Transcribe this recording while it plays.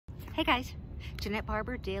Hey guys, Janette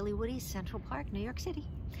Barber, Daily Woodie, Central Park, New York City.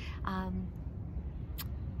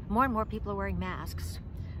 More and more people are wearing masks,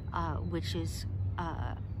 which is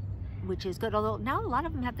good. Although now a lot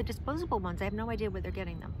of them have the disposable ones. I have no idea where they're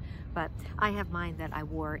getting them, but I have mine that I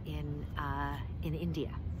wore in India.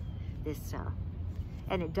 This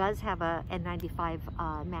and it does have a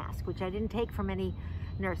N95 mask, which I didn't take from any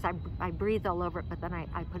nurse. I breathed all over it, but then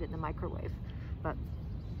I put it in the microwave. But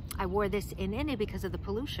I wore this in India because of the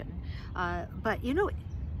pollution. But you know,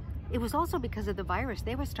 it was also because of the virus.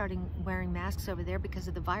 They were starting wearing masks over there because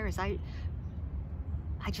of the virus. I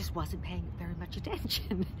just wasn't paying very much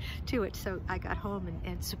attention to it. So I got home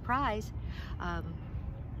and surprise.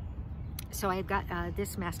 So I got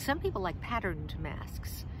this mask. Some people like patterned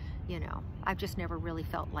masks. You know, I've just never really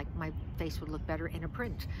felt like my face would look better in a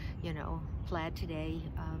print. You know, plaid today,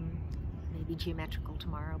 maybe geometrical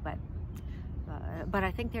tomorrow, but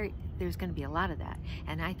I think there's going to be a lot of that,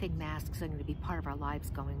 and I think masks are going to be part of our lives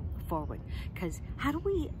going forward. Because how do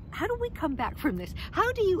we come back from this?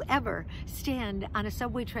 How do you ever stand on a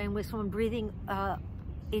subway train with someone breathing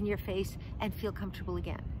in your face and feel comfortable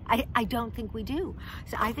again? I don't think we do.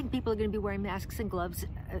 So I think people are going to be wearing masks and gloves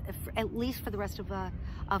at least for the rest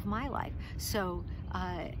of my life. So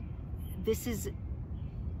this is,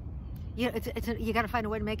 you know, you got to find a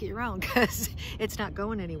way to make it your own, because it's not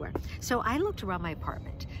going anywhere. So I looked around my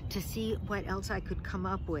apartment to see what else I could come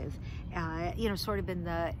up with, you know, sort of in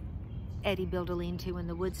the Eddie build a lean-to in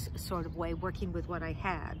the woods sort of way, working with what I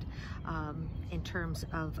had in terms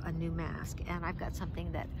of a new mask. And I've got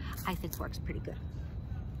something that I think works pretty good.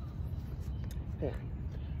 There.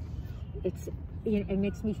 It's, you know, it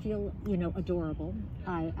makes me feel, you know, adorable.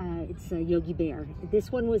 It's a Yogi Bear.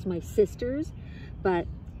 This one was my sister's, but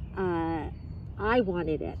I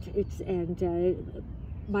wanted it.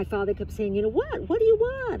 My father kept saying, you know, what do you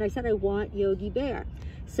want? I said, I want Yogi Bear.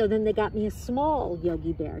 So then they got me a small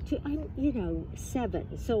Yogi Bear. I'm, you know,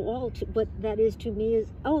 7. So what that is to me is,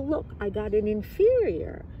 oh look, I got an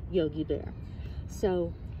Inferior Yogi Bear.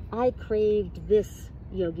 So I craved this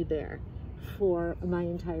Yogi Bear for my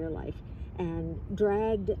entire life, and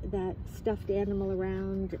dragged that stuffed animal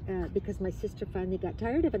around because my sister finally got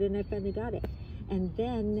tired of it, and I finally got it. And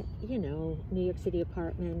then, you know, New York City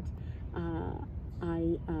apartment,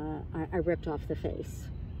 I ripped off the face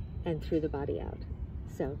and threw the body out.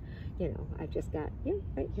 So, you know, I've just got, yeah,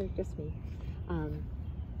 right here, just me.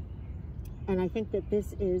 And I think that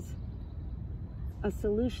this is a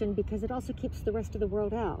solution because it also keeps the rest of the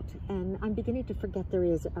world out. And I'm beginning to forget there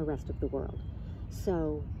is a rest of the world.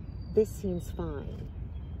 So this seems fine.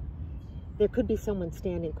 There could be someone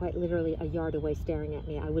standing quite literally a yard away staring at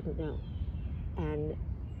me. I wouldn't know. And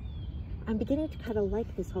I'm beginning to kind of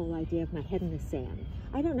like this whole idea of my head in the sand.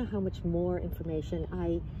 I don't know how much more information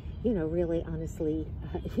I, you know, really honestly,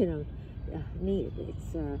 you know, need.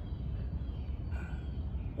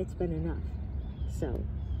 It's been enough. So,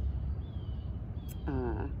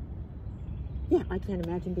 yeah, I can't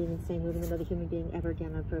imagine being in the same room with another human being ever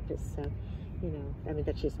again on purpose. So, you know, I mean,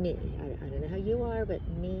 that's just me. I don't know how you are, but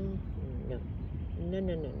me, no.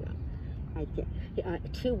 I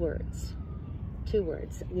can't. 2 words. 2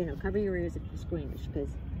 words. You know, cover your ears if you're squeamish, because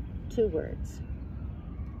 2 words.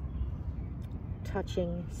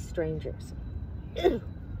 Touching strangers. Ew,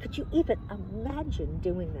 could you even imagine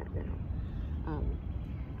doing that now?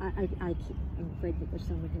 I'm afraid that there's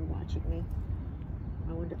someone here watching me.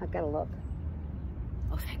 I wonder, I've got to look.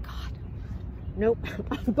 Oh, thank God. Nope,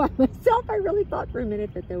 I'm by myself. I really thought for a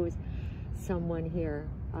minute that there was someone here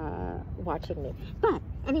watching me. But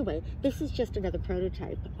anyway, this is just another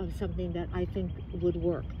prototype of something that I think would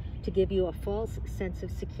work to give you a false sense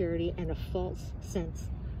of security and a false sense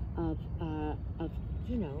of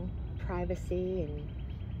you know, privacy and,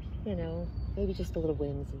 you know, maybe just a little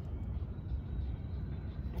whimsy.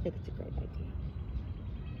 I think it's a great idea.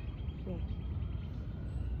 Yeah.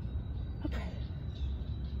 Okay,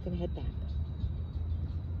 gonna head back.